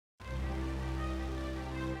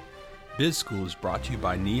Biz School is brought to you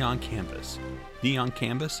by Neon Canvas. Neon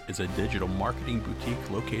Canvas is a digital marketing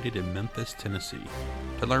boutique located in Memphis, Tennessee.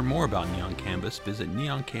 To learn more about Neon Canvas, visit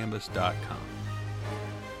neoncanvas.com.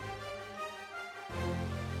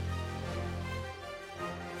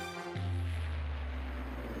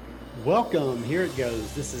 Welcome, here it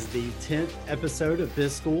goes. This is the 10th episode of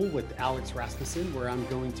Biz School with Alex Rasmussen, where I'm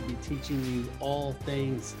going to be teaching you all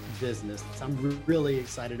things business. I'm really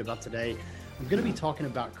excited about today. I'm going to be talking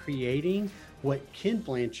about creating what Ken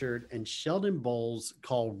Blanchard and Sheldon Bowles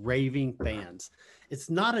call raving fans.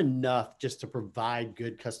 It's not enough just to provide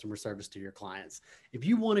good customer service to your clients. If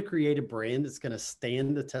you want to create a brand that's going to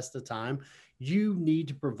stand the test of time, you need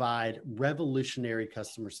to provide revolutionary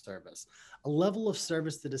customer service, a level of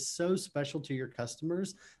service that is so special to your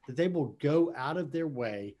customers that they will go out of their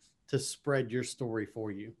way to spread your story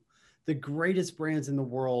for you. The greatest brands in the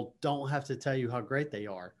world don't have to tell you how great they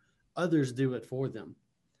are. Others do it for them.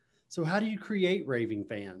 So how do you create raving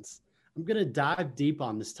fans? I'm going to dive deep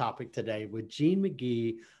on this topic today with Gene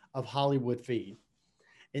McGee of Hollywood Feed.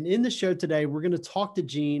 And in the show today, we're going to talk to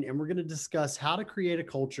Gene and we're going to discuss how to create a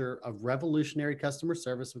culture of revolutionary customer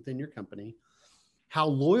service within your company, how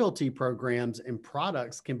loyalty programs and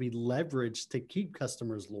products can be leveraged to keep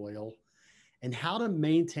customers loyal, and how to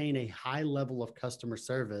maintain a high level of customer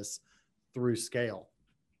service through scale.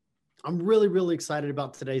 I'm really excited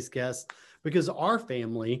about today's guest because our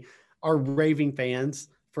family are raving fans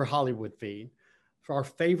for Hollywood Feed, for our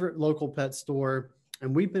favorite local pet store.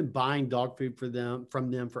 And we've been buying dog food from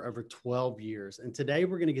them for over 12 years. And today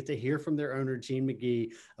we're going to get to hear from their owner, Gene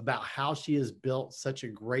McGee, about how she has built such a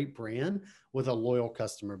great brand with a loyal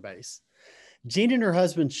customer base. Gene and her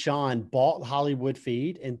husband, Sean, bought Hollywood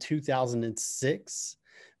Feed in 2006,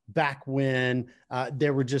 back when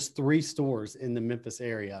there were just 3 stores in the Memphis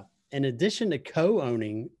area. In addition to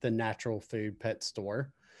co-owning the natural food pet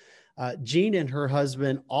store, Gene and her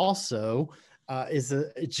husband also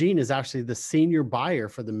Gene is actually the senior buyer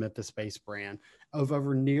for the Memphis-based brand of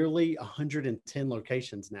over nearly 110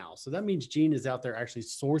 locations now. So that means Gene is out there actually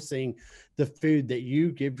sourcing the food that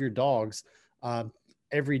you give your dogs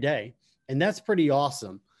every day. And that's pretty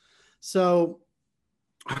awesome. So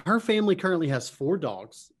her family currently has 4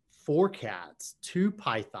 dogs, 4 cats, 2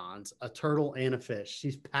 pythons, a turtle, and a fish.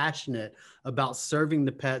 She's passionate about serving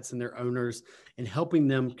the pets and their owners and helping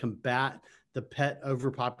them combat the pet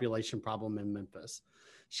overpopulation problem in Memphis.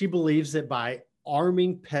 She believes that by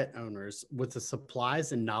arming pet owners with the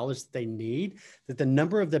supplies and knowledge that they need, that the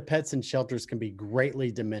number of the pets in shelters can be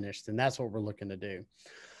greatly diminished. And that's what we're looking to do.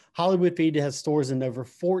 Hollywood Feed has stores in over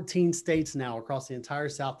 14 states now across the entire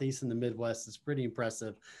Southeast and the Midwest. It's pretty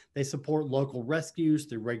impressive. They support local rescues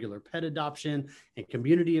through regular pet adoption and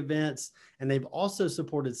community events. And they've also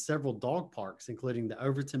supported several dog parks, including the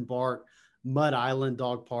Overton Park, Mud Island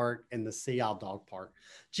Dog Park, and the Sea Isle Dog Park.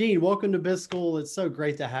 Gene, welcome to Biz School. It's so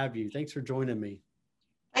great to have you. Thanks for joining me.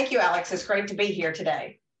 Thank you, Alex. It's great to be here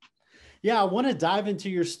today. Yeah, I want to dive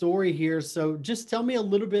into your story here. So just tell me a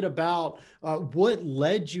little bit about what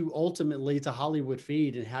led you ultimately to Hollywood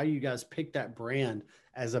Feed and how you guys picked that brand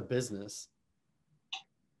as a business.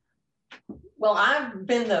 Well, I've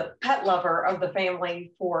been the pet lover of the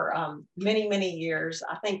family for many years.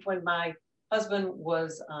 I think when my husband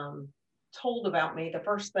was told about me, the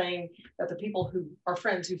first thing that the people who are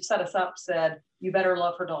friends who set us up said, "You better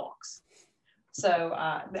love her dogs." So,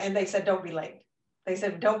 and they said, "Don't be late." They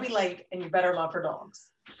said, "Don't be late and you better love her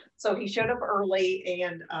dogs." So he showed up early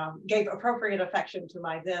and gave appropriate affection to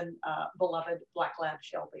my then beloved Black Lab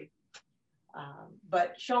Shelby.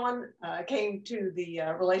 But Sean came to the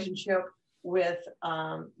relationship with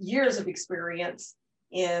years of experience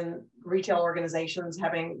in retail organizations,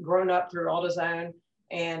 having grown up through AutoZone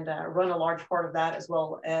and run a large part of that, as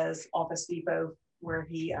well as Office Depot, where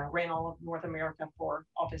he ran all of North America for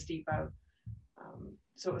Office Depot.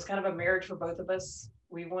 So it was kind of a marriage for both of us.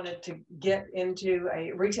 We wanted to get into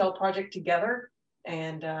a retail project together,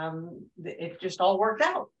 and it just all worked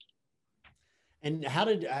out. And how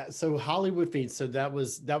did, so Hollywood Feed, so that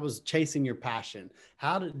was chasing your passion.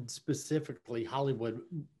 How did specifically Hollywood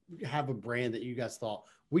have a brand that you guys thought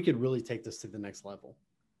we could really take this to the next level?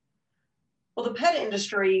 Well, the pet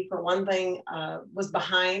industry, for one thing, was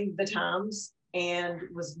behind the times and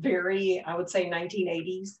was very, I would say,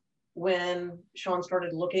 1980s when Sean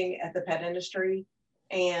started looking at the pet industry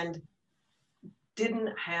and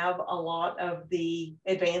didn't have a lot of the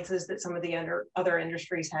advances that some of the other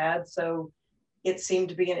industries had. So it seemed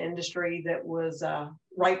to be an industry that was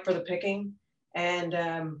ripe for the picking. And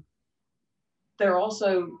there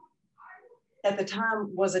also, at the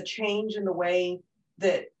time, was a change in the way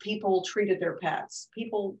that people treated their pets.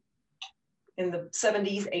 People in the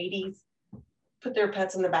 70s, 80s put their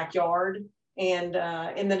pets in the backyard. And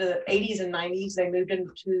in the 80s and 90s, they moved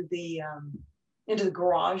into the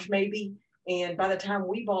garage maybe. And by the time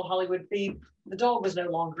we bought Hollywood Feed, the dog was no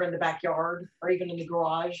longer in the backyard or even in the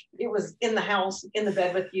garage. It was in the house, in the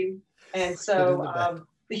bed with you. And so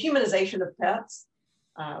the humanization of pets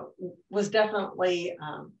was definitely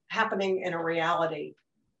happening in a reality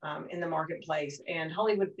in the marketplace. And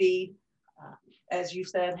Hollywood Feed, as you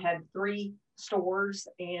said, had 3 stores,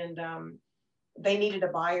 and they needed a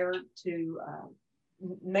buyer to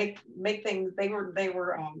make things. They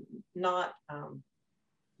were not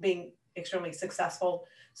being extremely successful.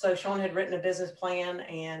 So Sean had written a business plan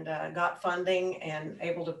and got funding and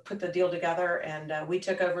able to put the deal together. And we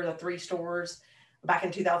took over the 3 stores back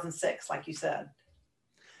in 2006, like you said.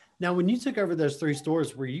 Now, when you took over those 3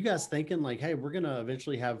 stores, were you guys thinking like, hey, we're going to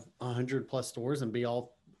eventually have 100+ stores and be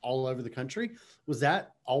all over the country? Was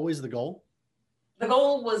that always the goal? The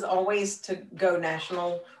goal was always to go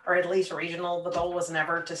national or at least regional. The goal was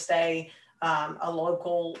never to stay a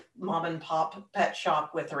local mom and pop pet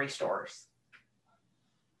shop with 3 stores.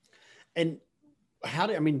 And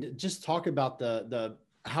just talk about the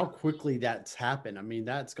how quickly that's happened. I mean,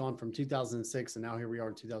 that's gone from 2006 and now here we are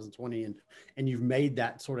in 2020, and you've made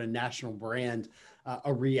that sort of national brand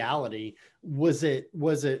a reality. Was it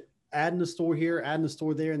adding a store here, adding a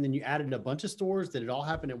store there, and then you added a bunch of stores? Did it all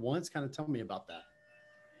happen at once? Kind of tell me about that.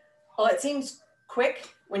 Well, it seems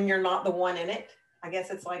quick when you're not the one in it. I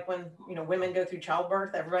guess it's like when, women go through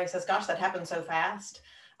childbirth, everybody says, gosh, that happened so fast.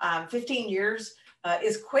 15 years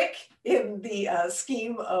is quick in the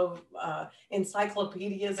scheme of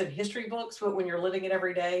encyclopedias and history books, but when you're living it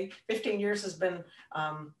every day, 15 years has been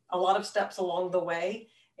a lot of steps along the way.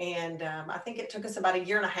 And I think it took us about 1.5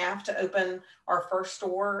 years to open our first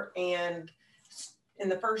store. And in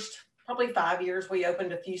the first probably 5 years, we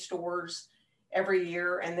opened a few stores every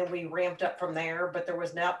year, and then we ramped up from there. But there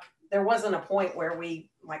wasn't a point where we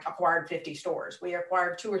acquired 50 stores. We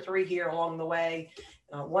acquired 2 or 3 here along the way,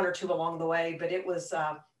 1 or 2 along the way, but it was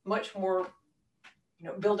much more,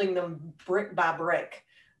 building them brick by brick,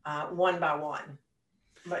 one by one.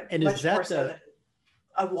 But and much is that more so than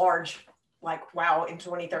a large, wow, in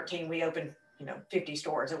 2013 we opened 50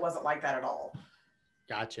 stores. It wasn't like that at all.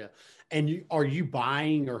 Gotcha. And are you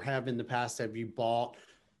buying, or have in the past, have you bought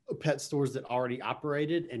pet stores that already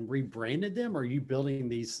operated and rebranded them? Or are you building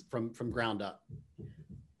these from ground up?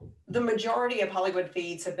 The majority of Hollywood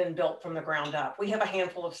Feeds have been built from the ground up. We have a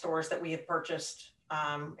handful of stores that we have purchased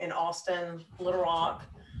in Austin, Little Rock,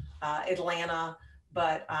 Atlanta,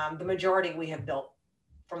 but the majority we have built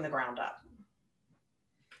from the ground up.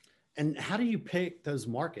 And how do you pick those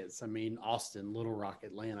markets? I mean, Austin, Little Rock,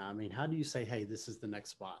 Atlanta. I mean, how do you say, hey, this is the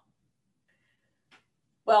next spot?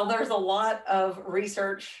 Well, there's a lot of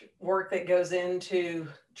research work that goes into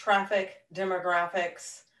traffic,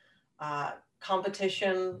 demographics,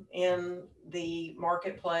 competition in the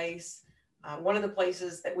marketplace. One of the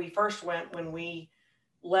places that we first went when we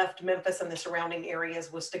left Memphis and the surrounding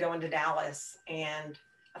areas was to go into Dallas. And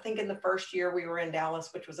I think in the first year we were in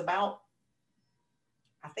Dallas, which was about,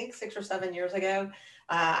 6 or 7 years ago,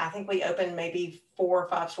 I think we opened maybe 4 or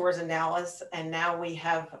 5 stores in Dallas, and now we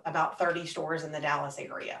have about 30 stores in the Dallas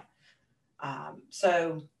area.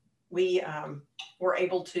 So we were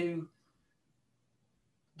able to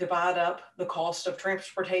divide up the cost of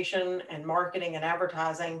transportation and marketing and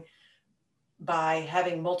advertising by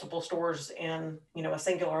having multiple stores in, a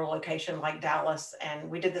singular location like Dallas. And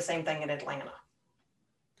we did the same thing in Atlanta.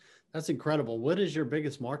 That's incredible. What is your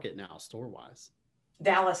biggest market now, store-wise?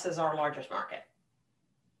 Dallas is our largest market.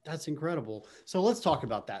 That's incredible. So let's talk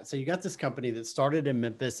about that. So you got this company that started in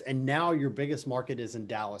Memphis, and now your biggest market is in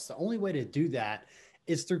Dallas. The only way to do that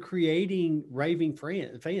is through creating raving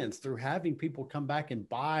fans, through having people come back and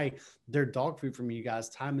buy their dog food from you guys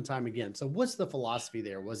time and time again. So what's the philosophy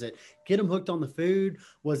there? Was it get them hooked on the food?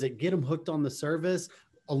 Was it get them hooked on the service?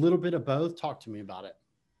 A little bit of both? Talk to me about it.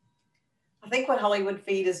 I think what Hollywood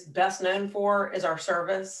Feed is best known for is our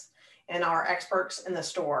service and our experts in the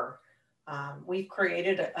store. We've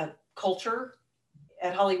created a culture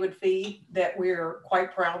at Hollywood Feed that we're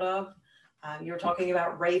quite proud of. You were talking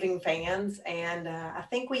about raving fans, and I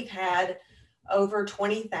think we've had over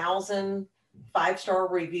 20,000 5-star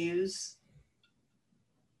reviews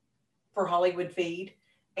for Hollywood Feed,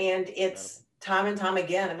 and it's time and time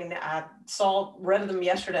again. I mean, I read of them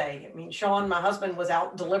yesterday. I mean, Sean, my husband, was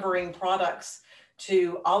out delivering products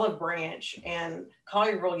to Olive Branch and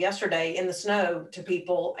Collierville yesterday in the snow to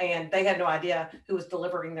people, and they had no idea who was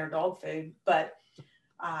delivering their dog food, but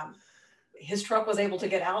his truck was able to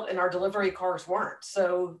get out and our delivery cars weren't.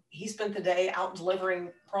 So he spent the day out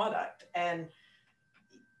delivering product, and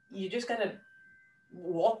you just got to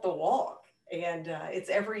walk the walk. And it's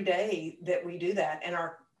every day that we do that. And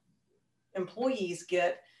our employees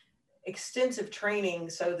get extensive training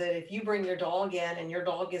so that if you bring your dog in and your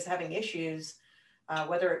dog is having issues,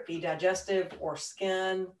 whether it be digestive or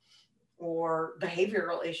skin or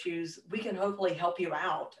behavioral issues, we can hopefully help you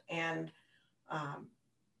out and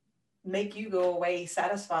make you go away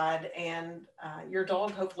satisfied, and your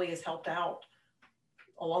dog hopefully is helped out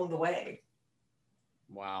along the way.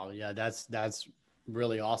 Wow. Yeah, that's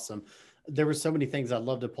really awesome. There were so many things I'd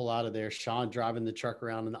love to pull out of there. Sean driving the truck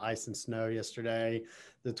around in the ice and snow yesterday,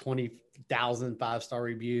 the 20,000 5-star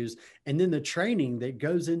reviews, and then the training that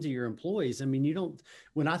goes into your employees. I mean, you don't,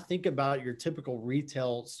 when I think about your typical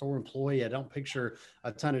retail store employee, I don't picture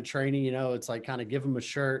a ton of training. You know, it's like kind of give them a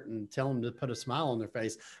shirt and tell them to put a smile on their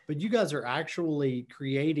face. But you guys are actually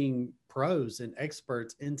creating pros and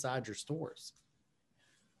experts inside your stores.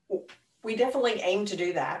 We definitely aim to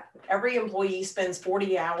do that. Every employee spends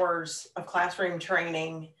 40 hours of classroom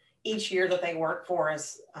training each year that they work for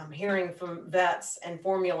us. Hearing from vets and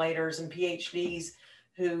formulators and PhDs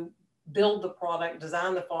who build the product,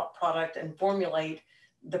 design the product, and formulate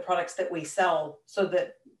the products that we sell, so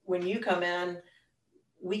that when you come in,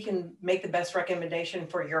 we can make the best recommendation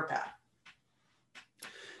for your pet.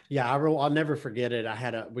 Yeah, I'll never forget it.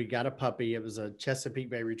 We got a puppy. It was a Chesapeake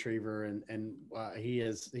Bay Retriever, and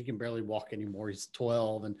he can barely walk anymore. He's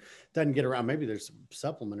 12 and doesn't get around. Maybe there's a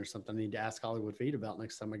supplement or something I need to ask Hollywood Feed about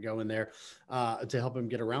next time I go in there to help him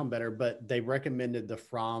get around better. But they recommended the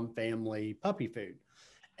Fromm family puppy food.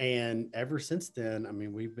 And ever since then, I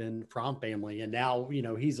mean, we've been Fromm family, and now, you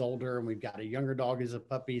know, he's older and we've got a younger dog as a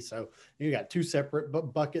puppy. So you got two separate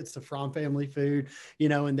buckets of Fromm family food, you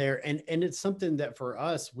know, in there. And it's something that for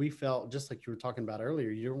us, we felt, just like you were talking about earlier,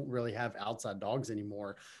 you don't really have outside dogs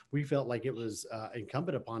anymore. We felt like it was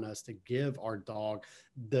incumbent upon us to give our dog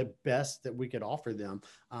the best that we could offer them,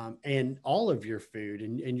 and all of your food,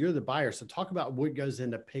 and you're the buyer. So talk about what goes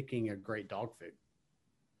into picking a great dog food.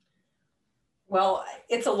 Well,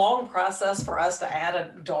 it's a long process for us to add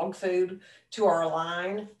a dog food to our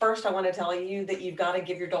line. First, I want to tell you that you've got to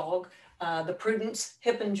give your dog the Prudence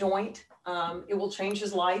hip and joint. It will change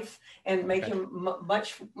his life and make him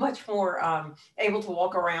much more able to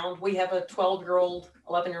walk around. We have a 12-year-old,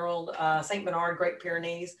 11-year-old St. Bernard Great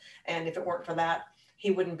Pyrenees, and if it weren't for that,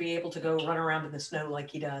 he wouldn't be able to go run around in the snow like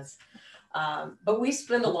he does. But we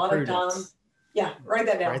spend a lot of time. Yeah, write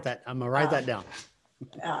that down. I'm gonna write that down.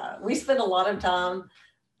 We spend a lot of time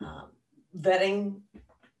vetting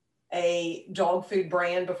a dog food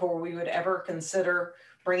brand before we would ever consider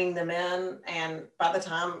bringing them in. And by the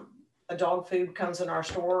time a dog food comes in our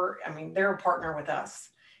store, I mean, they're a partner with us,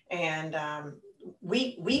 and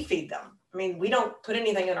we feed them. I mean, we don't put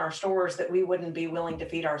anything in our stores that we wouldn't be willing to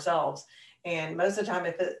feed ourselves. And most of the time,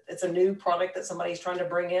 if it's a new product that somebody's trying to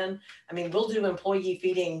bring in, I mean, we'll do employee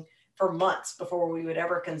feeding for months before we would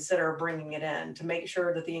ever consider bringing it in, to make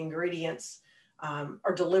sure that the ingredients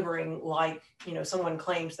are delivering like, you know, someone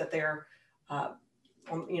claims that they're,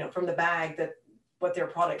 you know, from the bag, that what their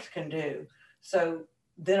product can do. So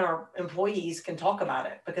then our employees can talk about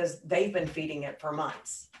it because they've been feeding it for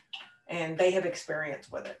months and they have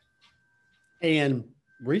experience with it. And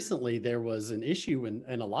recently there was an issue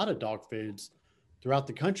in a lot of dog foods throughout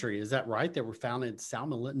the country. Is that right? That were found in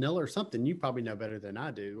salmonella or something? You probably know better than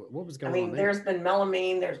I do. What was going on there? There's been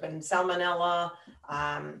melamine, there's been salmonella,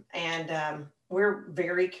 and we're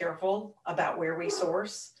very careful about where we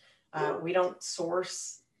source. We don't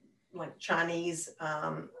source like Chinese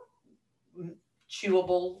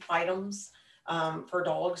chewable items for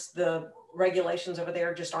dogs. The regulations over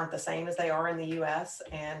there just aren't the same as they are in the US,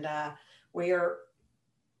 and we are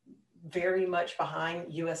very much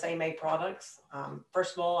behind USA made products.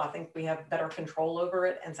 First of all, I think we have better control over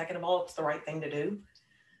it. And second of all, it's the right thing to do.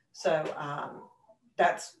 So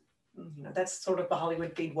that's sort of the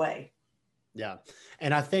Hollywood Feed way. Yeah.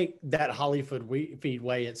 And I think that Hollywood Feed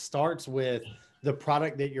way, it starts with the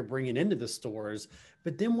product that you're bringing into the stores.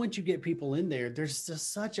 But then once you get people in there, there's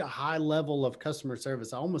just such a high level of customer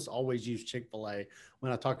service. I almost always use Chick-fil-A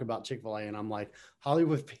when I talk about Chick-fil-A, and I'm like,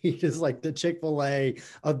 Hollywood Feed is like the Chick-fil-A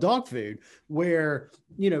of dog food, where,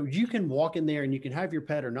 you know, you can walk in there and you can have your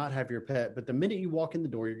pet or not have your pet. But the minute you walk in the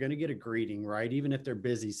door, you're going to get a greeting, right? Even if they're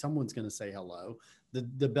busy, someone's going to say hello.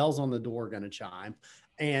 The bells on the door are going to chime.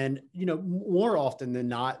 And, you know, more often than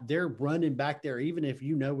not, they're running back there, even if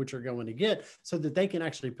you know what you're going to get, so that they can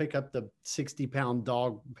actually pick up the 60-pound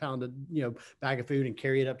you know, bag of food and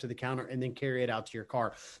carry it up to the counter and then carry it out to your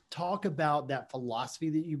car. Talk about that philosophy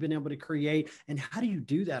that you've been able to create, and how do you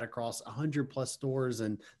do that across 100+ stores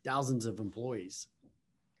and thousands of employees?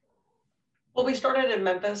 Well, we started in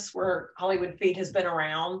Memphis, where Hollywood Feed has been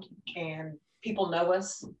around and people know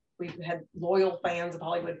us. We've had loyal fans of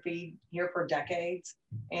Hollywood Feed here for decades.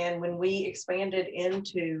 And when we expanded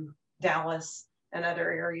into Dallas and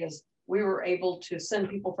other areas, we were able to send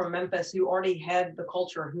people from Memphis who already had the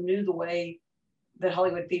culture, who knew the way that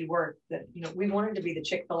Hollywood Feed worked, that, you know, we wanted to be the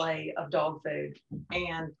Chick-fil-A of dog food.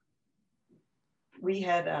 And we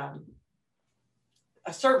had a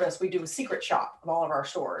service. We do a secret shop of all of our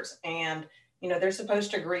stores. And you know, they're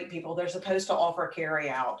supposed to greet people. They're supposed to offer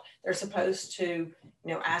carry out. They're supposed to, you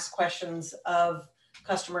know, ask questions of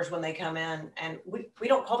customers when they come in. And we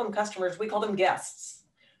don't call them customers, we call them guests,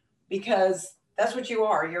 because that's what you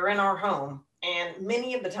are. You're in our home. And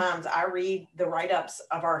many of the times I read the write-ups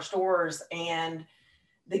of our stores, and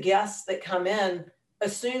the guests that come in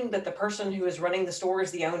assume that the person who is running the store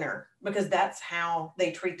is the owner, because that's how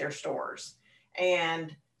they treat their stores.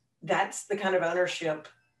 And that's the kind of ownership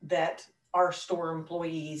that our store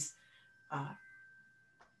employees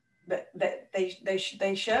that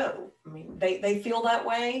they show. I mean, they feel that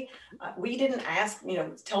way. We didn't ask, you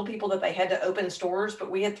know, tell people that they had to open stores, but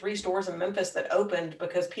we had 3 stores in Memphis that opened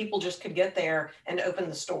because people just could get there and open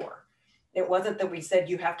the store. It wasn't that we said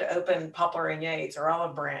you have to open Poplar and Yates or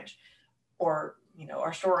Olive Branch or, you know,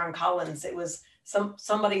 our store on Collins. It was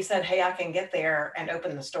somebody said, hey, I can get there and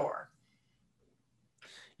open the store.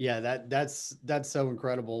 Yeah, that's so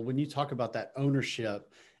incredible. When you talk about that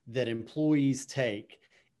ownership that employees take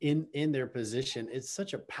in their position, it's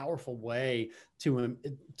such a powerful way to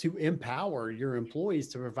empower your employees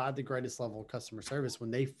to provide the greatest level of customer service when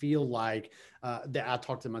they feel like that. I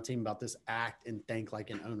talk to my team about this: act and think like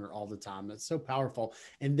an owner all the time. That's so powerful.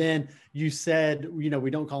 And then you said, you know, we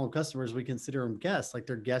don't call them customers, we consider them guests, like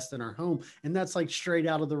they're guests in our home. And that's like straight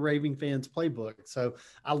out of the Raving Fans playbook. So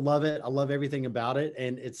I love it. I love everything about it.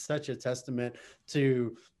 And it's such a testament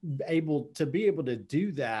to be able to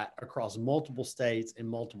do that across multiple states and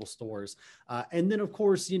multiple stores. And then of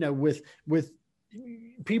course, you know, with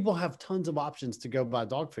people have tons of options to go buy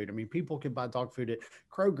dog food. I mean, people can buy dog food at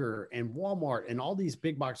Kroger and Walmart and all these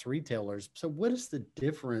big box retailers. So what is the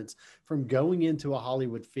difference from going into a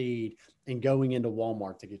Hollywood Feed and going into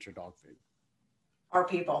Walmart to get your dog food? Our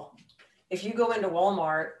people. If you go into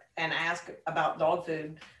Walmart and ask about dog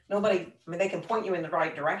food, nobody, I mean, they can point you in the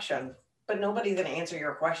right direction, but nobody's going to answer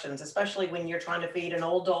your questions, especially when you're trying to feed an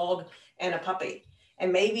old dog and a puppy.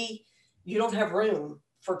 And maybe you don't have room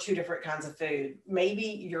for 2 different kinds of food. Maybe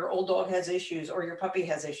your old dog has issues or your puppy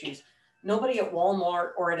has issues. Nobody at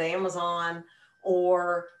Walmart or at Amazon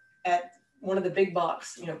or at one of the big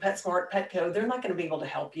box, you know, PetSmart, Petco, they're not going to be able to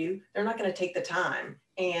help you. They're not going to take the time.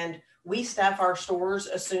 And we staff our stores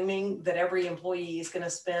assuming that every employee is going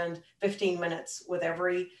to spend 15 minutes with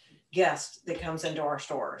every guest that comes into our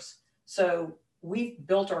stores. So we've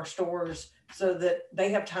built our stores so that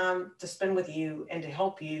they have time to spend with you and to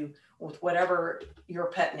help you with whatever your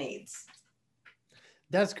pet needs.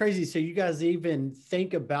 That's crazy. So you guys even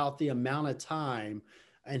think about the amount of time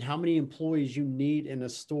and how many employees you need in a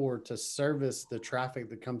store to service the traffic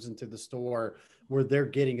that comes into the store, where they're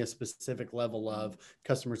getting a specific level of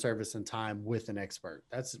customer service and time with an expert.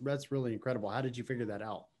 That's really incredible. How did you figure that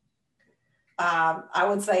out? I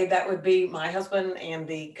would say that would be my husband and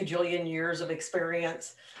the cajillion years of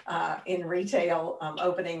experience in retail,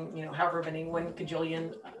 opening, you know, however many, 1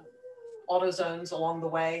 cajillion AutoZones along the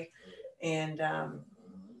way. And I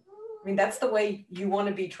mean, that's the way you want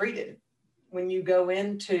to be treated when you go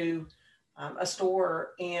into a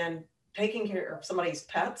store. And taking care of somebody's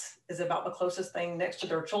pets is about the closest thing next to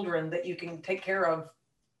their children that you can take care of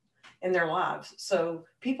in their lives. So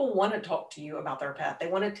people want to talk to you about their pet. They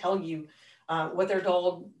want to tell you what their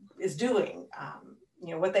dog is doing,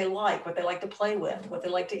 you know, what they like to play with, what they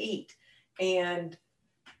like to eat. And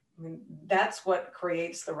I mean, that's what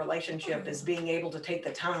creates the relationship, is being able to take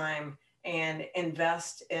the time and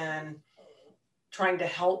invest in trying to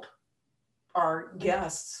help our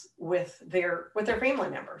guests with their family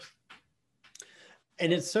members.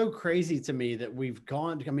 And it's so crazy to me that we've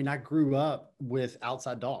gone, I mean, I grew up with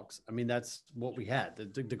outside dogs. I mean, that's what we had.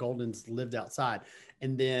 The Goldens lived outside.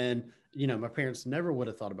 And then, you know, my parents never would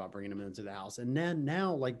have thought about bringing them into the house. And then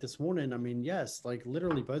now, like this morning, I mean, yes, like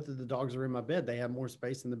literally both of the dogs are in my bed. They have more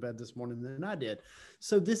space in the bed this morning than I did.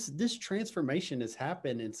 So this transformation has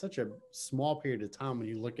happened in such a small period of time when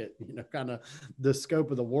you look at, you know, kind of the scope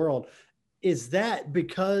of the world. Is that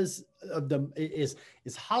because of is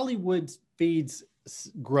Hollywood Feeds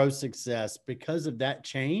grow success because of that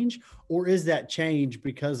change, or is that change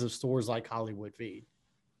because of stores like Hollywood Feed?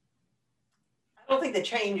 I don't think the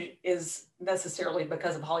change is necessarily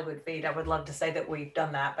because of Hollywood Feed. I would love to say that we've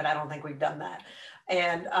done that, but I don't think we've done that.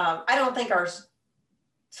 And I don't think our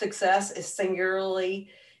success is singularly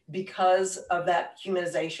because of that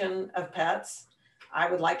humanization of pets. I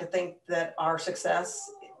would like to think that our success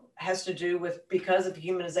has to do with because of the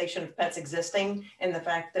humanization of pets existing and the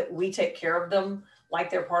fact that we take care of them like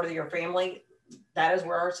they're part of your family. That is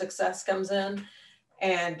where our success comes in.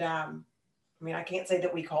 And I mean, I can't say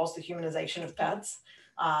that we caused the humanization of pets.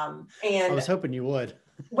 And I was hoping you would.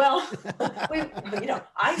 Well,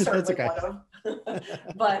 I certainly would have.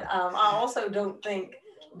 But I also don't think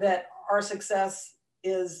that our success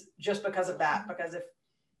is just because of that, because if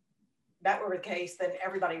that were the case, then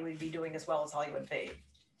everybody would be doing as well as Hollywood Feed.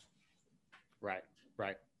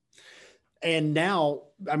 Right. And now,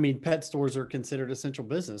 I mean, pet stores are considered essential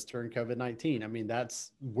business during COVID-19. I mean,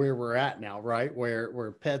 that's where we're at now, right?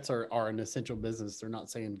 Where pets are an essential business. They're not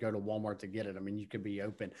saying go to Walmart to get it. I mean, you could be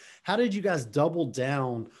open. How did you guys double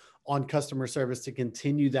down on customer service to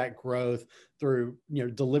continue that growth through,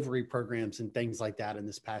 delivery programs and things like that in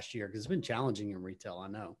this past year? Because it's been challenging in retail, I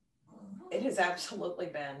know. It has absolutely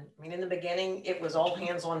been. I mean, in the beginning, it was all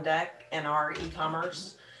hands on deck in our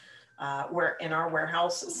e-commerce. We're in our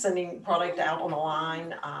warehouse sending product out on the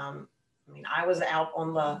line. I was out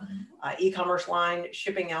on the e-commerce line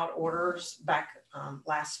shipping out orders back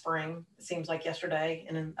last spring. It seems like yesterday,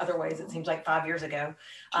 and in other ways, it seems like 5 years ago,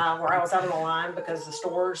 where I was out on the line because the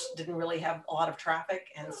stores didn't really have a lot of traffic,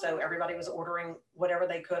 and so everybody was ordering whatever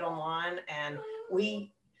they could online, and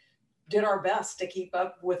we did our best to keep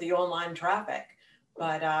up with the online traffic.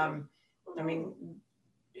 But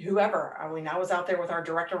whoever, I was out there with our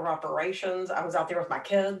director of operations. I was out there with my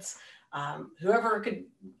kids, whoever could,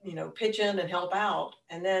 pitch in and help out.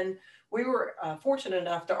 And then we were fortunate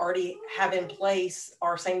enough to already have in place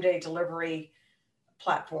our same day delivery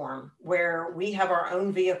platform where we have our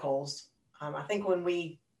own vehicles. I think when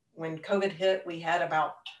COVID hit, we had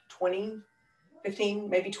about 15,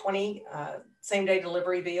 maybe 20 same day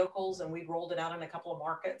delivery vehicles, and we rolled it out in a couple of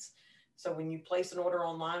markets. So when you place an order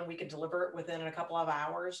online, we could deliver it within a couple of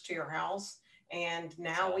hours to your house. And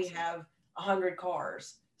now we have 100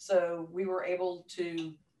 cars. So we were able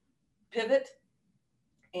to pivot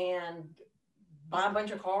and buy a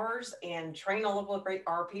bunch of cars and train all of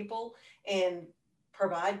our people and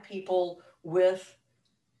provide people with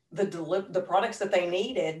the products that they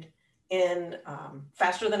needed in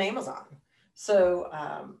faster than Amazon. So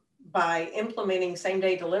by implementing same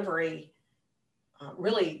day delivery,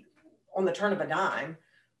 really on the turn of a dime,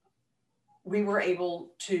 we were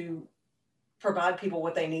able to provide people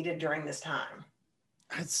what they needed during this time.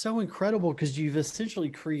 It's so incredible because you've essentially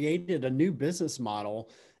created a new business model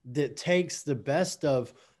that takes the best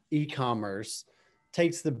of e-commerce,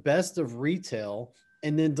 takes the best of retail,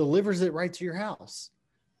 and then delivers it right to your house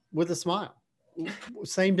with a smile.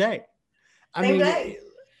 Same day.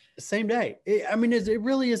 Same day. It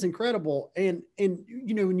really is incredible. And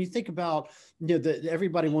when you think about, that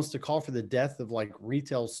everybody wants to call for the death of like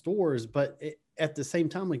retail stores, but at the same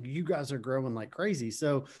time, like you guys are growing like crazy.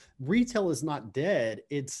 So retail is not dead.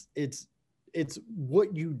 It's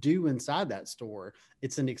what you do inside that store.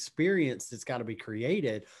 It's an experience that's got to be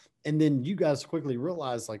created. And then you guys quickly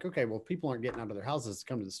realize like, okay, well, people aren't getting out of their houses to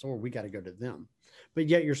come to the store. We got to go to them. But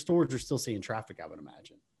yet your stores are still seeing traffic, I would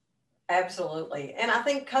imagine. Absolutely. And I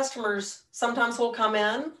think customers sometimes will come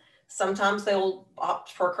in, sometimes they will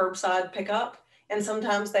opt for curbside pickup, and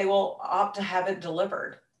sometimes they will opt to have it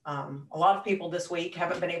delivered. A lot of people this week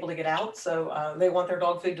haven't been able to get out, so they want their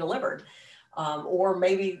dog food delivered. Or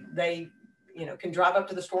maybe they can drive up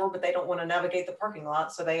to the store, but they don't want to navigate the parking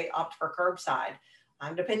lot, so they opt for curbside.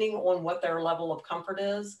 Depending on what their level of comfort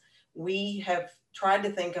is, we have tried to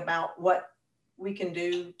think about what we can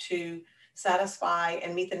do to satisfy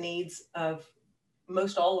and meet the needs of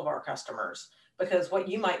most all of our customers, because what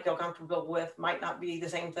you might feel comfortable with might not be the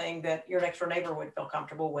same thing that your next door neighbor would feel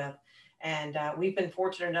comfortable with. And we've been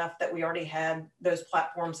fortunate enough that we already had those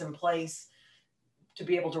platforms in place to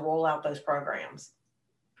be able to roll out those programs.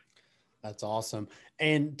 That's awesome.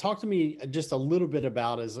 And talk to me just a little bit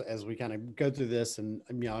about as we kind of go through this, and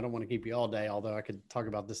I don't want to keep you all day, although I could talk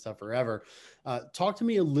about this stuff forever. Talk to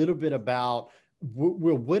me a little bit about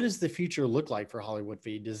what does the future look like for Hollywood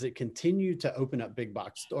Feed? Does it continue to open up big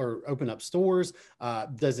box or open up stores?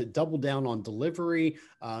 Does it double down on delivery?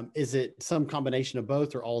 Is it some combination of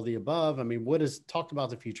both or all of the above? Talk about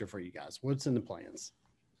the future for you guys. What's in the plans?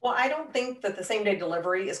 Well, I don't think that the same day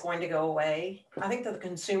delivery is going to go away. I think that the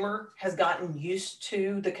consumer has gotten used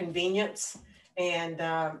to the convenience and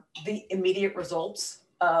the immediate results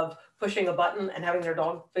of pushing a button and having their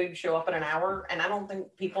dog food show up in an hour. And I don't think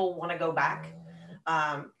people want to go back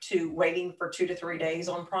to waiting for 2 to 3 days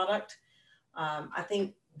on product. I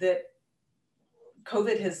think that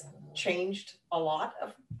COVID has changed a lot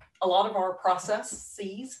of our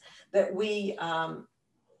processes that we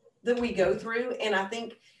go through. And I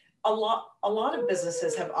think a lot of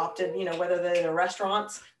businesses have opted, whether they're the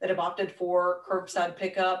restaurants that have opted for curbside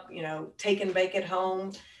pickup, take and bake at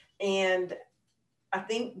home. And I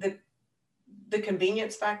think that the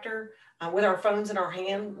convenience factor with our phones in our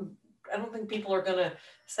hand, I don't think people are going to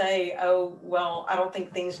say, oh, well, I don't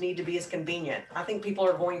think things need to be as convenient. I think people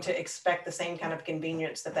are going to expect the same kind of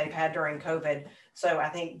convenience that they've had during COVID. So I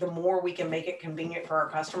think the more we can make it convenient for our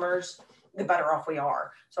customers, the better off we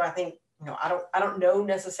are. So I think, I don't know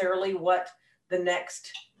necessarily what the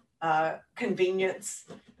next convenience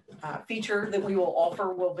feature that we will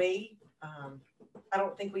offer will be. I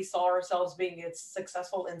don't think we saw ourselves being as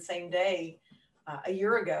successful in same day a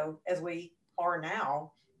year ago as we are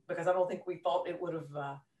now, because I don't think we thought it would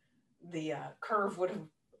have, the curve would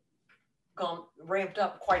have ramped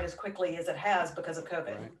up quite as quickly as it has because of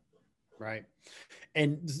COVID. Right.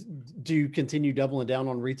 And do you continue doubling down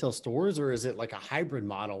on retail stores, or is it like a hybrid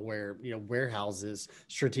model where, warehouses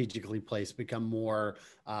strategically placed become more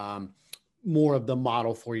of the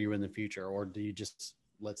model for you in the future? Or do you just,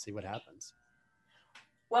 let's see what happens?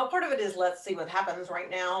 Well, part of it is let's see what happens. Right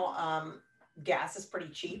now, gas is pretty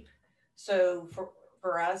cheap. So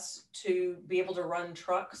for us to be able to run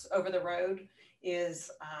trucks over the road is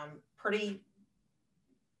pretty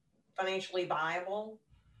financially viable.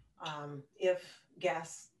 If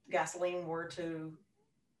gasoline were to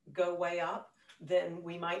go way up, then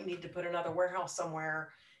we might need to put another warehouse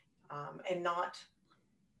somewhere and not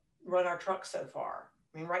run our trucks so far.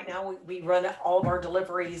 I mean, right now we run all of our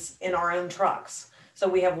deliveries in our own trucks. So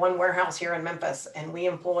we have one warehouse here in Memphis, and we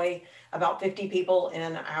employ about 50 people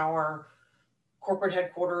in our corporate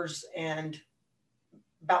headquarters and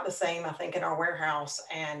about the same, I think, in our warehouse.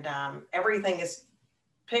 And everything is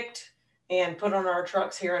picked and put on our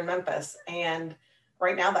trucks here in Memphis. And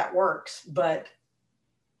right now that works. But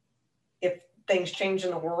if things change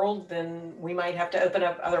in the world, then we might have to open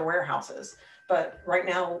up other warehouses. But right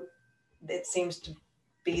now it seems to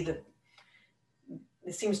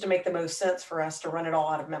make the most sense for us to run it all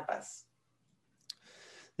out of Memphis.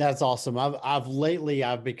 That's awesome.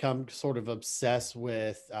 I've become sort of obsessed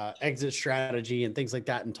with exit strategy and things like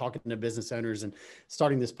that, and talking to business owners and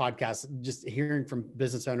starting this podcast, just hearing from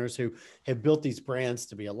business owners who have built these brands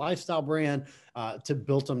to be a lifestyle brand, to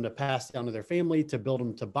build them to pass down to their family, to build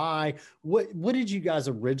them to buy. What did you guys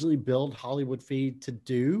originally build Hollywood Feed to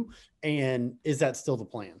do? And is that still the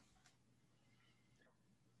plan?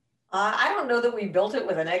 I don't know that we built it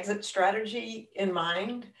with an exit strategy in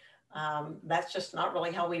mind. That's just not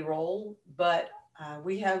really how we roll, but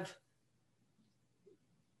we have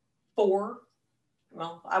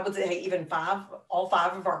I would say even all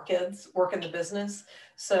five of our kids work in the business.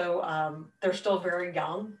 So they're still very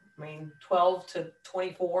young. I mean, 12 to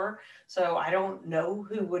 24. So I don't know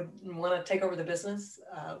who would want to take over the business,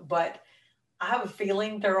 but I have a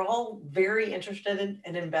feeling they're all very interested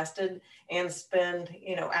and invested, and spend,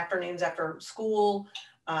 afternoons after school,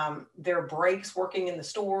 their breaks working in the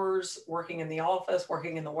stores, working in the office,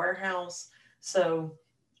 working in the warehouse. So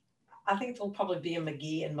I think there'll probably be a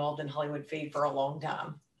McGee involved in Hollywood Feed for a long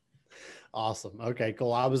time. Awesome. Okay,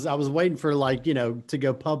 cool. I was waiting for to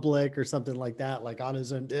go public or something like that, like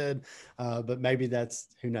AutoZone did. But maybe that's,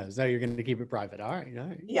 who knows? No, you're going to keep it private. All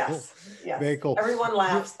right. Yes. Cool. Yes. Very cool. Everyone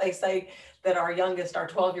laughs. They say that our youngest, our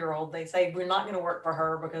 12-year-old, they say we're not going to work for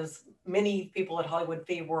her because many people at Hollywood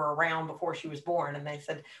Feed were around before she was born. And they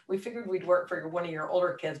said, we figured we'd work for one of your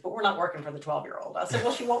older kids, but we're not working for the 12-year-old. I said,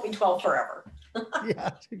 well, she won't be 12 forever.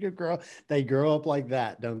 Yeah, they grow up like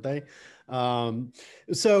that, don't they?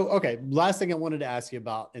 Okay. Last thing I wanted to ask you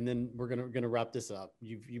about, and then we're gonna wrap this up.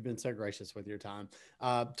 You've been so gracious with your time.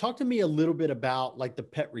 Talk to me a little bit about like the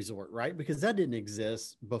pet resort, right? Because that didn't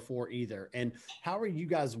exist before either. And how are you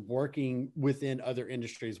guys working within other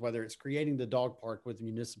industries, whether it's creating the dog park with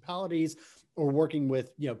municipalities or working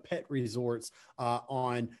with, pet resorts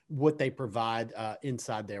on what they provide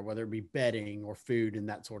inside there, whether it be bedding or food and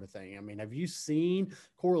that sort of thing? I mean, have you seen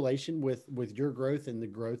correlation with your growth and the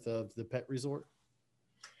growth of the pet resort?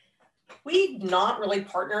 We've not really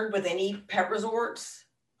partnered with any pet resorts.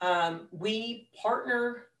 We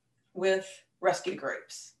partner with rescue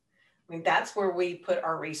groups. I mean, that's where we put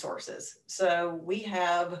our resources. So we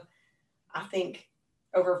have, I think,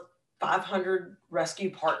 over 500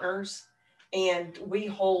 rescue partners, and we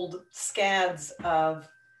hold scads of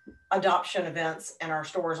adoption events in our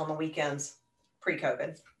stores on the weekends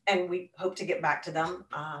pre-COVID, and we hope to get back to them.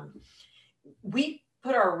 We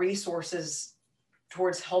put our resources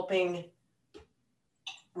towards helping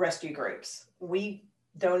rescue groups. We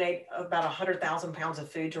donate about 100,000 pounds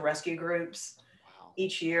of food to rescue groups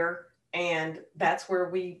each year. And that's where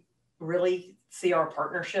we really see our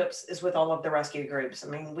partnerships is with all of the rescue groups. I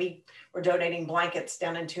mean, we were donating blankets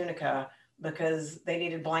down in Tunica because they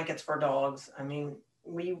needed blankets for dogs. I mean,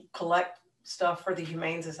 we collect stuff for the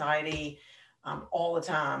Humane Society all the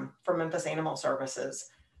time for Memphis Animal Services.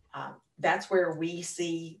 That's where we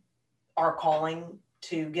see our calling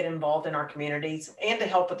to get involved in our communities and to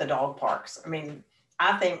help with the dog parks. I mean,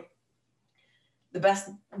 I think the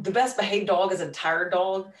best behaved dog is a tired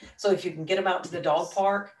dog. So if you can get them out to the dog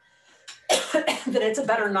park, then it's a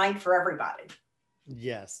better night for everybody.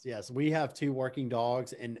 Yes. We have 2 working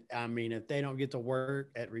dogs. And I mean, if they don't get to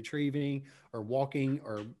work at retrieving or walking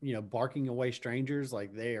or, barking away strangers,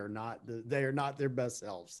 like they are not their best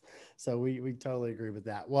selves. So we totally agree with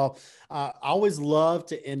that. Well, I always love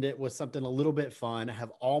to end it with something a little bit fun. I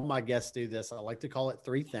have all my guests do this. I like to call it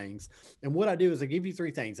 3 things. And what I do is I give you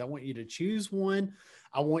 3 things. I want you to choose one.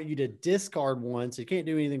 I want you to discard one. So you can't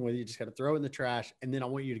do anything with it. You just got to throw it in the trash. And then I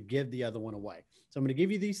want you to give the other one away. So I'm going to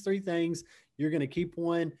give you these 3 things. You're going to keep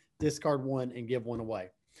one, discard one, and give one away.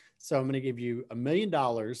 So I'm going to give you $1 million,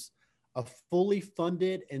 a fully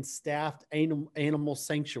funded and staffed animal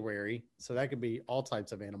sanctuary. So that could be all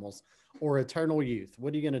types of animals, or eternal youth.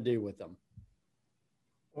 What are you going to do with them?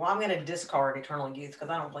 Well, I'm going to discard eternal youth because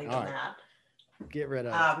I don't believe in that. Get rid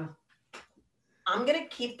of it. I'm going to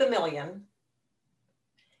keep the $1 million.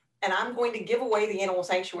 And I'm going to give away the animal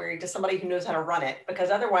sanctuary to somebody who knows how to run it,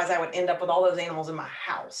 because otherwise I would end up with all those animals in my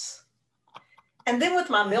house. And then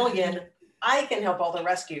with my $1 million, I can help all the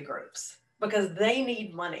rescue groups because they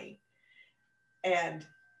need money. And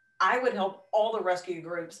I would help all the rescue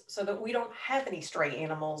groups so that we don't have any stray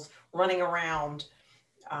animals running around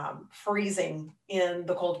freezing in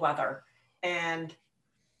the cold weather. And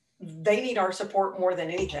they need our support more than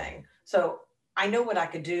anything. So I know what I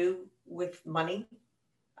could do with money.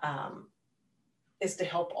 Is to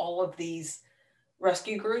help all of these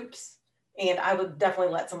rescue groups. And I would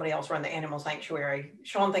definitely let somebody else run the animal sanctuary.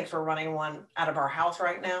 Sean thinks we're running one out of our house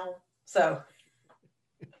right now. So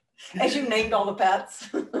as you named all the pets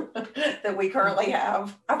that we currently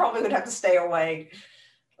have, I probably would have to stay away,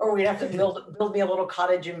 or we'd have to build me a little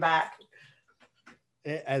cottage in back.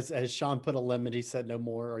 As Sean put a limit, he said no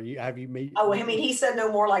more. Have you made? Oh, I mean, he said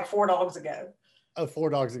no more like 4 dogs ago. Oh, 4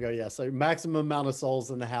 dogs ago. Yeah. So maximum amount of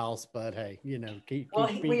souls in the house, but hey,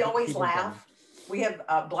 we always laugh. We have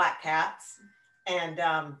black cats,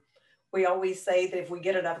 and we always say that if we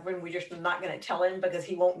get another one, we're just not going to tell him because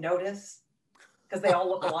he won't notice because they all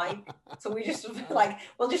look alike. So we just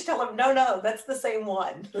we'll just tell him, no, that's the same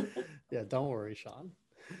one. Yeah. Don't worry, Sean.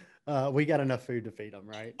 We got enough food to feed them,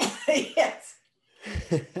 right? Yes.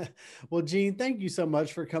 Well, Jean, thank you so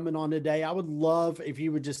much for coming on today. I would love if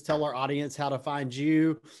you would just tell our audience how to find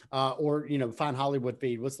you or find Hollywood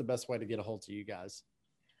Feed. What's the best way to get a hold of you guys?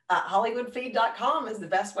 HollywoodFeed.com is the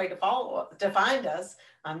best way to find us.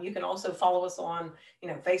 You can also follow us on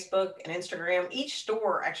Facebook and Instagram. Each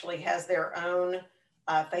store actually has their own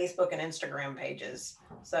Facebook and Instagram pages,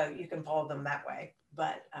 so you can follow them that way.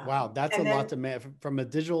 But wow, that's a lot to manage from a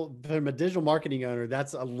digital marketing owner.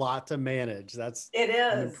 That's a lot to manage. I'm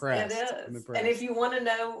impressed. And if you want to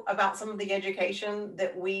know about some of the education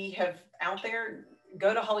that we have out there,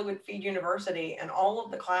 go to Hollywood Feed University, and all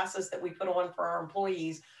of the classes that we put on for our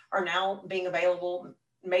employees are now being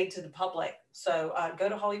made to the public. So go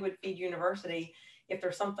to Hollywood Feed University if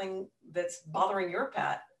there's something that's bothering your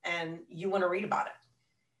pet and you want to read about it.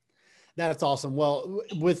 That's awesome. Well,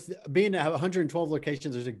 with being at 112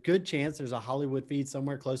 locations, there's a good chance there's a Hollywood Feed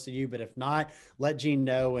somewhere close to you. But if not, let Jean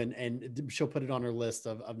know, and she'll put it on her list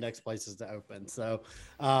of next places to open. So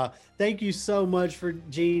thank you so much for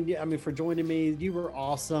for joining me. You were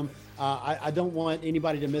awesome. I don't want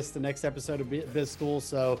anybody to miss the next episode of Biz School.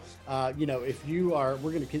 So, if you are,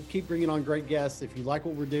 we're going to keep bringing on great guests. If you like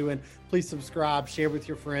what we're doing, please subscribe, share with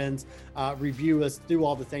your friends, review us, do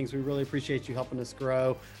all the things. We really appreciate you helping us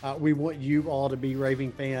grow. We want you all to be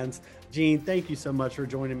raving fans. Jean, thank you so much for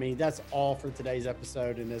joining me. That's all for today's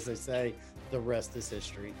episode. And as they say, the rest is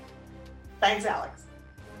history. Thanks, Alex.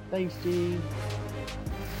 Thanks, Jean.